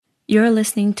You're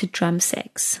listening to Drum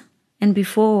Sex. And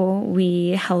before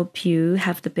we help you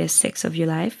have the best sex of your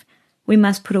life, we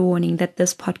must put a warning that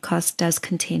this podcast does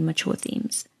contain mature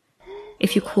themes.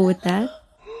 If you're cool with that.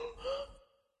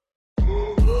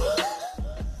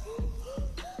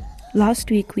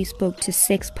 Last week, we spoke to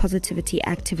sex positivity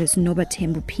activist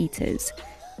Nobathembu Peters,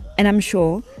 and I'm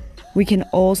sure we can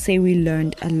all say we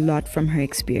learned a lot from her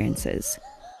experiences.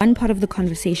 One part of the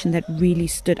conversation that really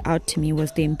stood out to me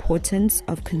was the importance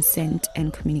of consent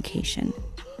and communication.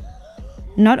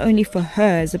 Not only for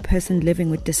her as a person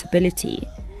living with disability,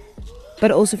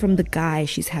 but also from the guy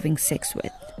she's having sex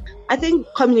with. I think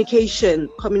communication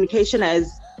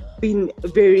has been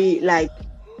very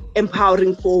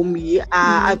empowering for me.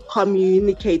 I've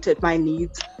communicated my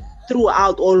needs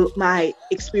throughout all my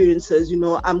experiences.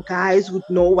 Guys would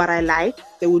know what I like,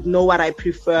 they would know what I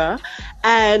prefer,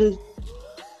 and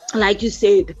like you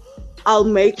said, I'll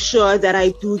make sure that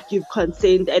I do give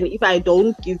consent, and if I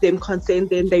don't give them consent,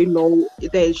 then they know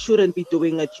they shouldn't be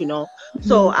doing it.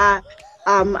 So I've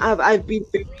been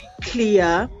very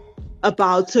clear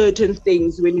about certain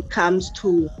things when it comes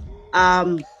to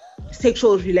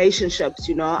sexual relationships.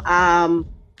 And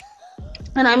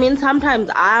I mean, sometimes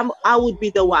I would be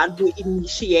the one who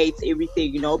initiates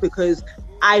everything, because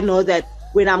I know that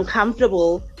when I'm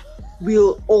comfortable,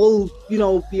 we'll all,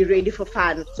 be ready for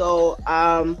fun. So,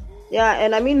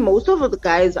 and I mean, most of the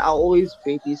guys are always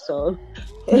ready. So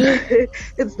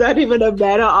it's not even a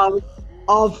matter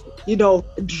of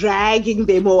dragging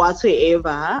them or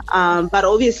whatsoever. But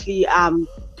obviously,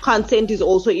 consent is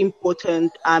also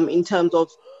important in terms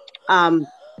of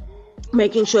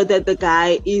making sure that the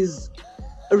guy is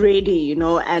ready,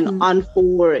 and on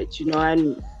for it,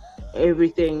 and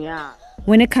everything. Yeah.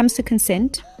 When it comes to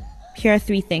consent, here are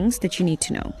 3 things that you need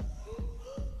to know.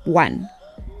 1,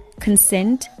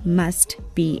 consent must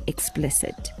be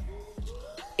explicit.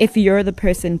 If you're the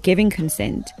person giving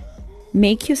consent,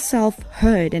 make yourself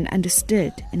heard and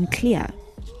understood and clear.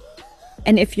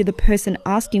 And if you're the person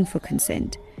asking for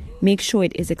consent, make sure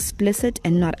it is explicit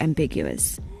and not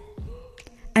ambiguous.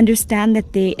 Understand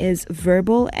that there is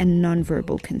verbal and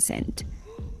non-verbal consent.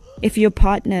 If your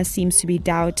partner seems to be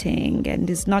doubting and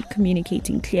is not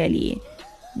communicating clearly,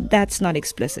 that's not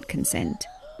explicit consent.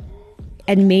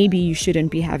 And maybe you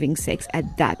shouldn't be having sex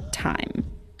at that time.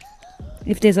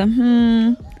 If there's a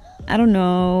I don't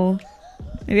know,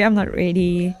 maybe I'm not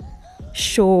ready,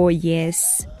 sure,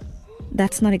 yes,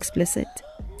 that's not explicit.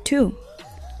 2,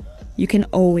 you can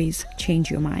always change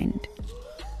your mind.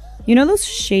 You know those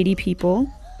shady people,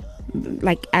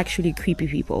 like actually creepy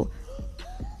people,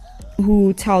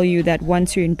 who tell you that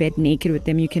once you're in bed naked with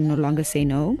them, you can no longer say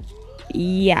no?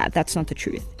 Yeah, that's not the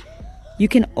truth. You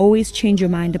can always change your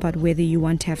mind about whether you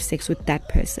want to have sex with that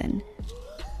person.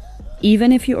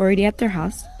 Even if you're already at their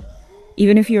house,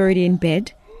 even if you're already in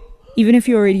bed, even if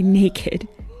you're already naked,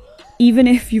 even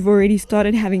if you've already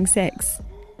started having sex,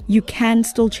 you can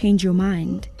still change your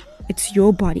mind. It's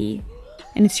your body,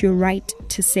 and it's your right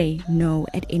to say no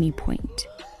at any point.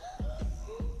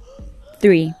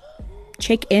 3,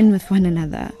 check in with one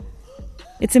another.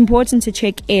 It's important to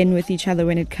check in with each other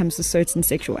when it comes to certain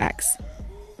sexual acts.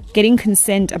 Getting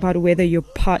consent about whether your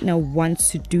partner wants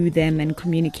to do them and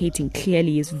communicating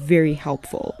clearly is very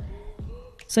helpful.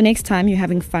 So next time you're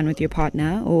having fun with your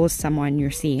partner or someone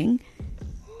you're seeing,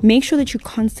 make sure that you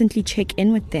constantly check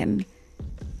in with them.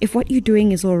 If what you're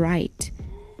doing is all right,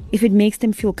 if it makes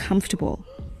them feel comfortable,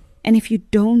 and if you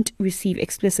don't receive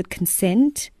explicit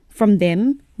consent from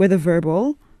them, whether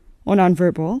verbal or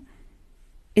non-verbal,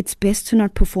 it's best to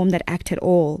not perform that act at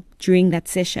all during that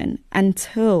session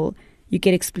until you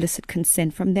get explicit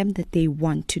consent from them that they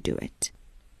want to do it.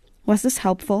 Was this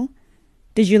helpful?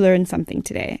 Did you learn something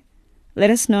today? Let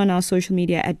us know on our social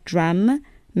media at Drum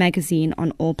Magazine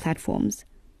on all platforms.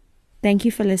 Thank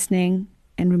you for listening,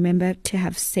 and remember to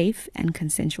have safe and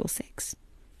consensual sex.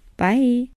 Bye.